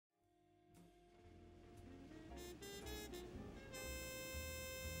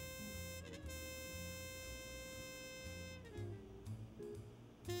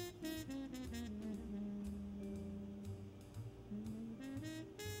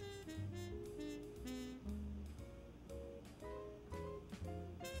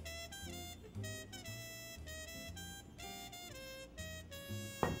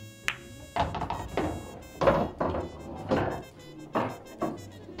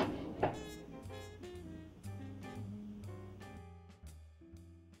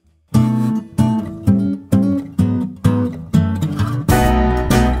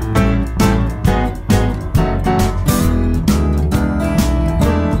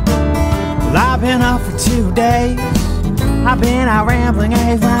I've been up for 2 days. I've been out rambling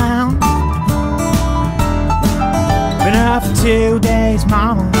around. Been up for 2 days,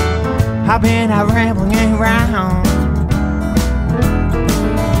 mama. I've been out rambling around.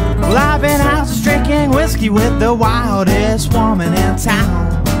 Well, I've been out drinking whiskey with the wildest woman in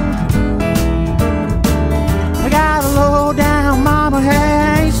town. I got a low down mama,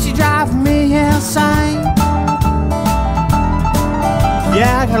 hey, she driving me insane.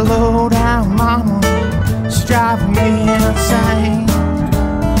 Yeah, I got a low down mama, she's driving me insane.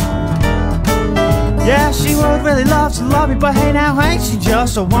 Yeah, she would really love to love me, but hey now, ain't she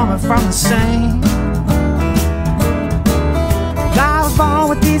just a woman from the scene? I was born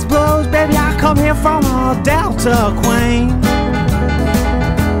with these blues, baby, I come here from a Delta queen.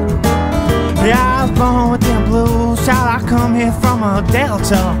 Yeah, I was born with them blues, child, I come here from a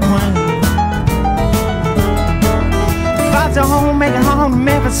Delta queen. If I don't make it home to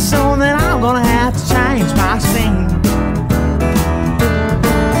Memphis soon, then I'm gonna have to change my scene.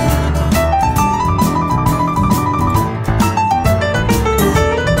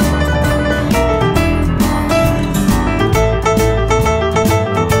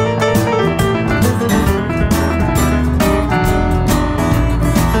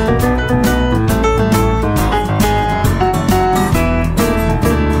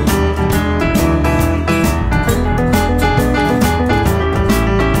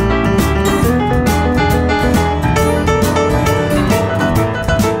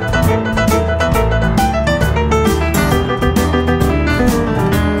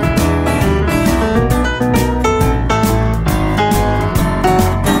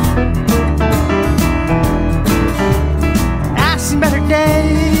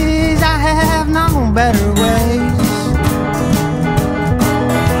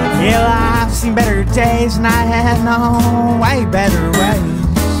 Better days and I had no way better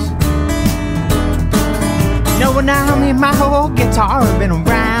ways. You know, when now me and my whole guitar have been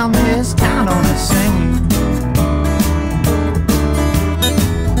around this town on the scene.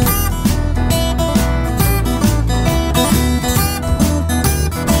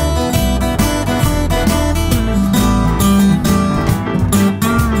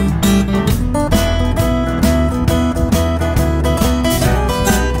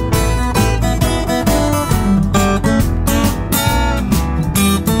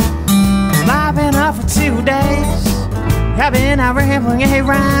 I've been out rambling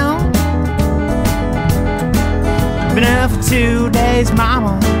around. Been up for 2 days,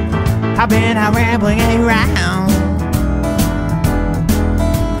 mama. I've been out rambling around.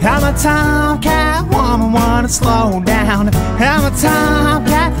 I'm a tomcat woman, wanna slow down. I'm a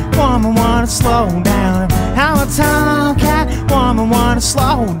tomcat woman, wanna slow down. I'm a tomcat woman, wanna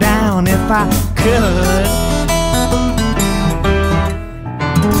slow down if I could.